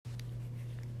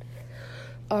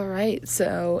Alright,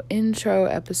 so intro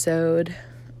episode,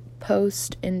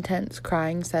 post-intense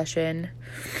crying session.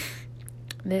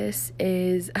 This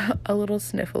is a little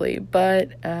sniffly,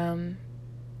 but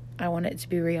I want it to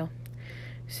be real.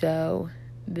 So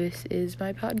this is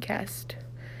my podcast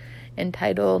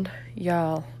entitled,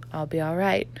 Y'all, I'll Be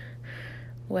Alright.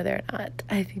 Whether or not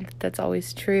I think that's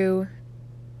always true,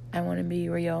 I want to be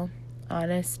real,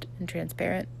 honest, and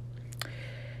transparent.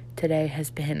 Today has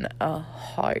been a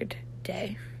hard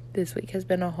day. This week has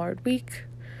been a hard week.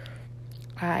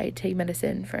 I take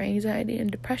medicine for anxiety and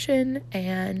depression,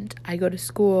 and I go to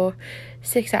school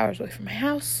 6 hours away from my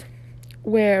house,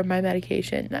 where my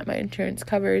medication that my insurance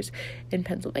covers in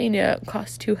Pennsylvania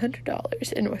costs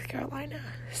 $200 in North Carolina.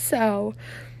 So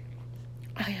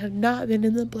I have not been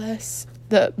in the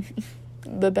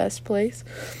best place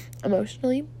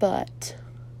emotionally, but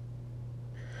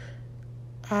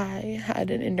I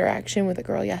had an interaction with a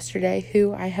girl yesterday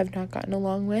who I have not gotten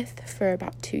along with for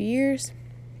about 2 years,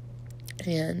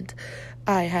 and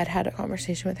I had a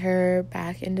conversation with her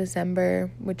back in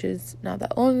December, which is not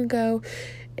that long ago,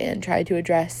 and tried to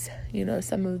address,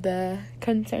 some of the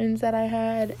concerns that I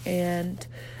had, and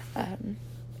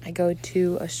I go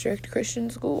to a strict Christian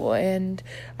school, and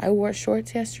I wore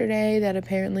shorts yesterday that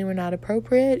apparently were not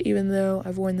appropriate, even though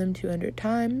I've worn them 200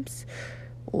 times.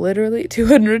 Literally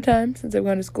 200 times since I've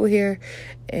gone to school here,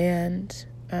 and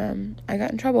I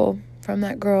got in trouble from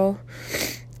that girl,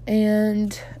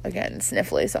 and again,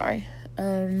 sniffly, sorry.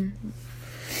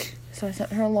 So I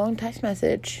sent her a long text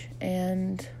message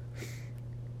and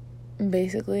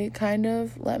basically kind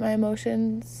of let my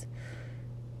emotions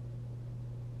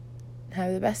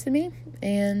have the best of me,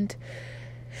 and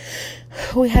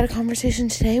we had a conversation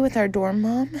today with our dorm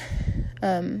mom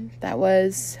that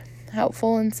was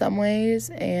helpful in some ways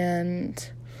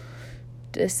and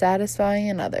dissatisfying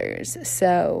in others.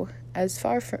 So as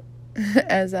far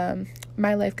as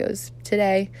my life goes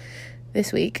today,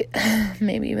 this week,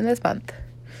 maybe even this month,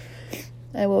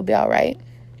 I will be all right.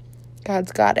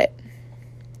 God's got it,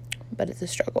 but it's a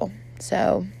struggle.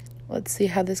 So let's see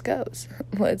how this goes.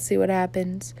 Let's see what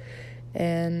happens,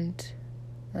 and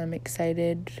I'm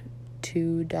excited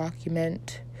to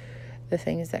document the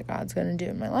things that God's going to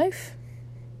do in my life.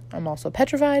 I'm also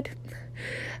petrified.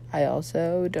 I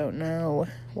also don't know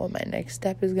what my next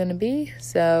step is going to be.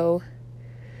 So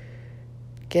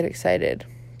get excited.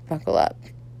 Buckle up.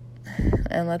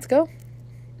 And let's go.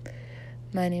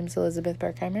 My name's Elizabeth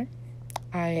Berkheimer.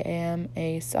 I am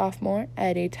a sophomore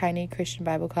at a tiny Christian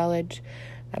Bible college.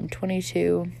 I'm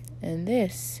 22. And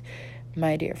this,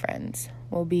 my dear friends,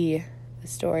 will be the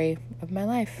story of my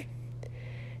life.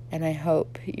 And I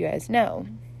hope you guys know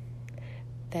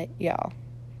that y'all,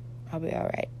 I'll be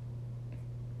alright.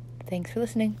 Thanks for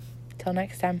listening. Till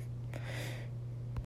next time.